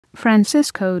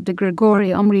Francesco De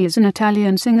Gregori OMRI is an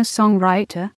Italian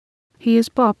singer-songwriter. He is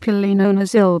popularly known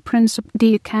as Il Principe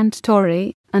dei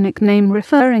cantautori, a nickname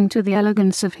referring to the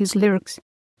elegance of his lyrics.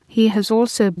 He has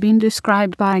also been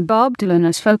described by Bob Dylan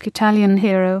as folk Italian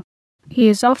hero. He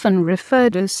is often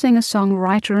referred as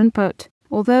singer-songwriter and poet,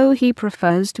 although he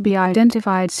prefers to be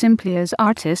identified simply as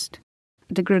artist.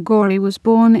 De Gregori was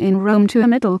born in Rome to a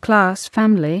middle-class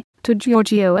family, to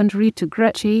Giorgio and Rita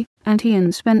Grechi, and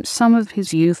he spent some of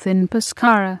his youth in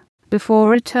Pescara, before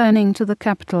returning to the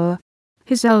capital.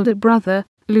 His elder brother,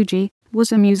 Luigi,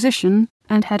 was a musician,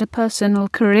 and had a personal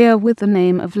career with the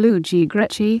name of Luigi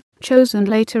Grechi, chosen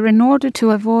later in order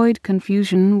to avoid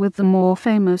confusion with the more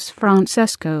famous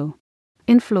Francesco.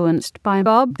 Influenced by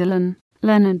Bob Dylan,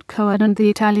 Leonard Cohen and the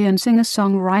Italian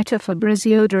singer-songwriter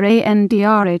Fabrizio de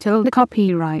André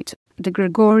copyright, De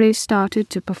Gregori started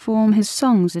to perform his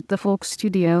songs at the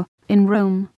Folkstudio, in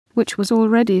Rome, which was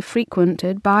already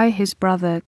frequented by his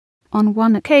brother. On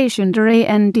one occasion De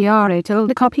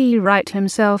André copyright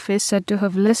himself is said to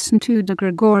have listened to De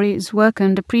Gregori's work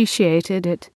and appreciated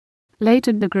it.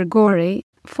 Later De Gregori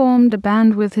formed a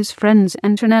band with his friends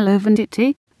Antonello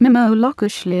Venditti, Mimmo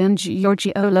Locuschli and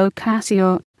Giorgio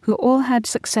Locascio, who all had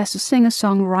success as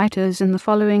singer-songwriters in the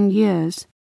following years.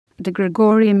 De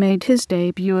Gregori made his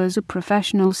debut as a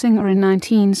professional singer in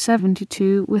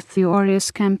 1972 with the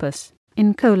Aureus Campus,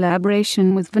 in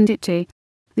collaboration with Venditti.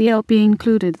 The LP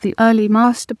included the early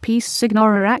masterpiece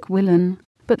Signora Aquilin,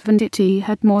 but Venditti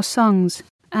had more songs,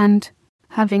 and,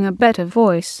 having a better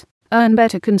voice, earned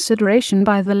better consideration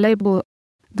by the label.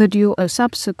 The duo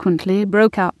subsequently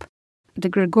broke up. De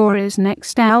Gregori's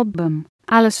next album,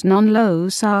 Alice Non Lo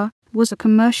Sa, was a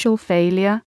commercial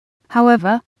failure.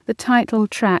 However, the title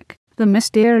track, The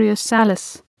Mysterious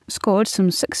Alice, scored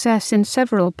some success in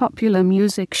several popular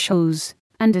music shows,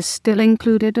 and is still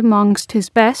included amongst his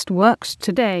best works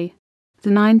today.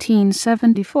 The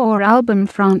 1974 album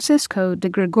Francesco De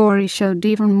Gregori showed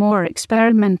even more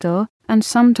experimental, and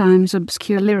sometimes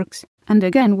obscure lyrics, and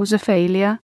again was a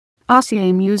failure.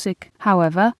 RCA Music,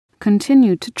 however,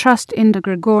 continued to trust in De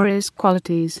Gregori's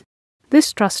qualities.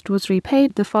 This trust was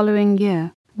repaid the following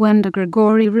year, when De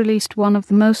Gregori released one of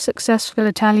the most successful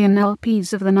Italian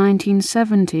LPs of the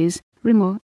 1970s,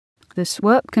 Rimo. This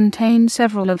work contained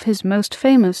several of his most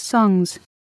famous songs.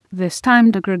 This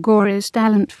time De Gregori's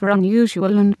talent for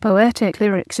unusual and poetic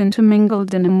lyrics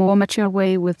intermingled in a more mature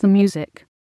way with the music.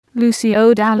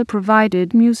 Lucio Dalla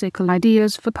provided musical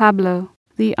ideas for Pablo,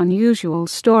 the unusual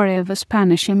story of a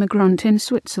Spanish immigrant in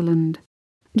Switzerland.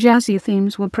 Jazzy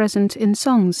themes were present in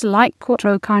songs like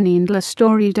Quattro Carni and La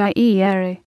Storia di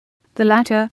Ieri. The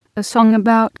latter, a song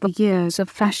about the years of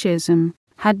fascism,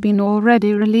 had been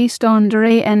already released on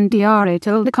De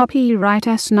André copyright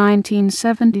S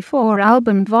 1974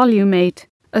 album Volume 8,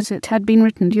 as it had been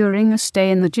written during a stay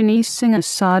in the Genoese singer's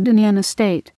Sardinian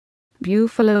estate.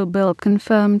 Buffalo Bill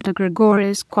confirmed De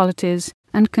Gregori's qualities,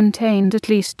 and contained at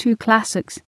least two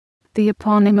classics. The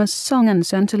eponymous song and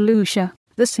Santa Lucia,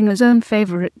 the singer's own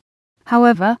favorite.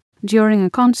 However, during a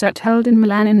concert held in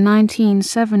Milan in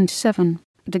 1977,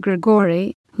 De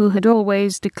Gregori, who had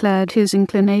always declared his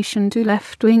inclination to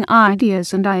left-wing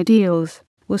ideas and ideals,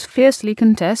 was fiercely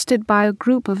contested by a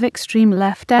group of extreme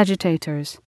left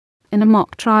agitators. In a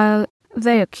mock trial,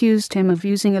 they accused him of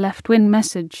using a left-wing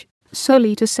message,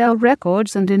 solely to sell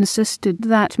records, and insisted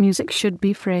that music should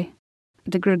be free.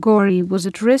 De Gregori was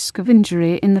at risk of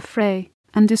injury in the fray,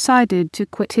 and decided to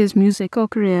quit his musical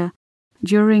career.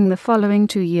 During the following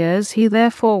 2 years he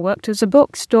therefore worked as a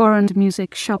bookstore and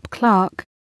music shop clerk.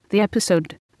 The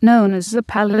episode, known as the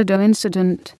Palladò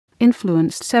Incident,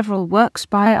 influenced several works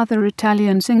by other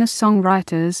Italian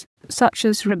singer-songwriters, such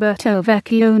as Roberto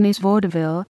Vecchione's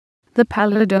Vaudeville. The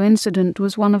Palladò Incident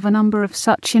was one of a number of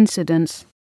such incidents.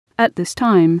 At this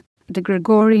time, De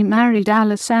Gregori married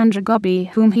Alessandra Gobbi,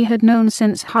 whom he had known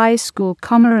since high school,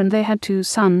 and they had 2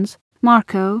 sons,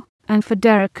 Marco and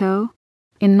Federico.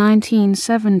 In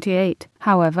 1978,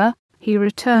 however, he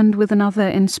returned with another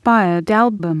inspired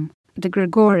album, De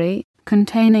Gregori,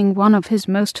 containing one of his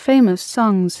most famous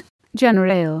songs,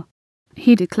 Generale.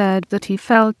 He declared that he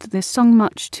felt this song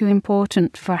much too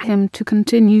important for him to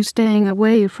continue staying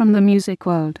away from the music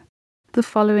world. The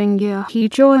following year he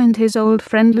joined his old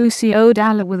friend Lucio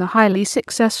Dalla with a highly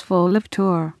successful live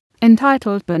tour,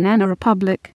 entitled Banana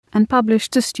Republic, and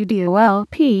published a studio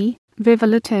LP, Viva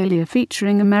l'Italia,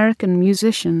 featuring American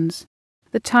musicians.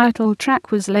 The title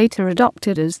track was later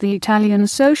adopted as the Italian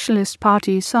Socialist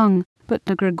Party song, but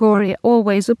De Gregori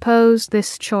always opposed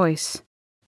this choice.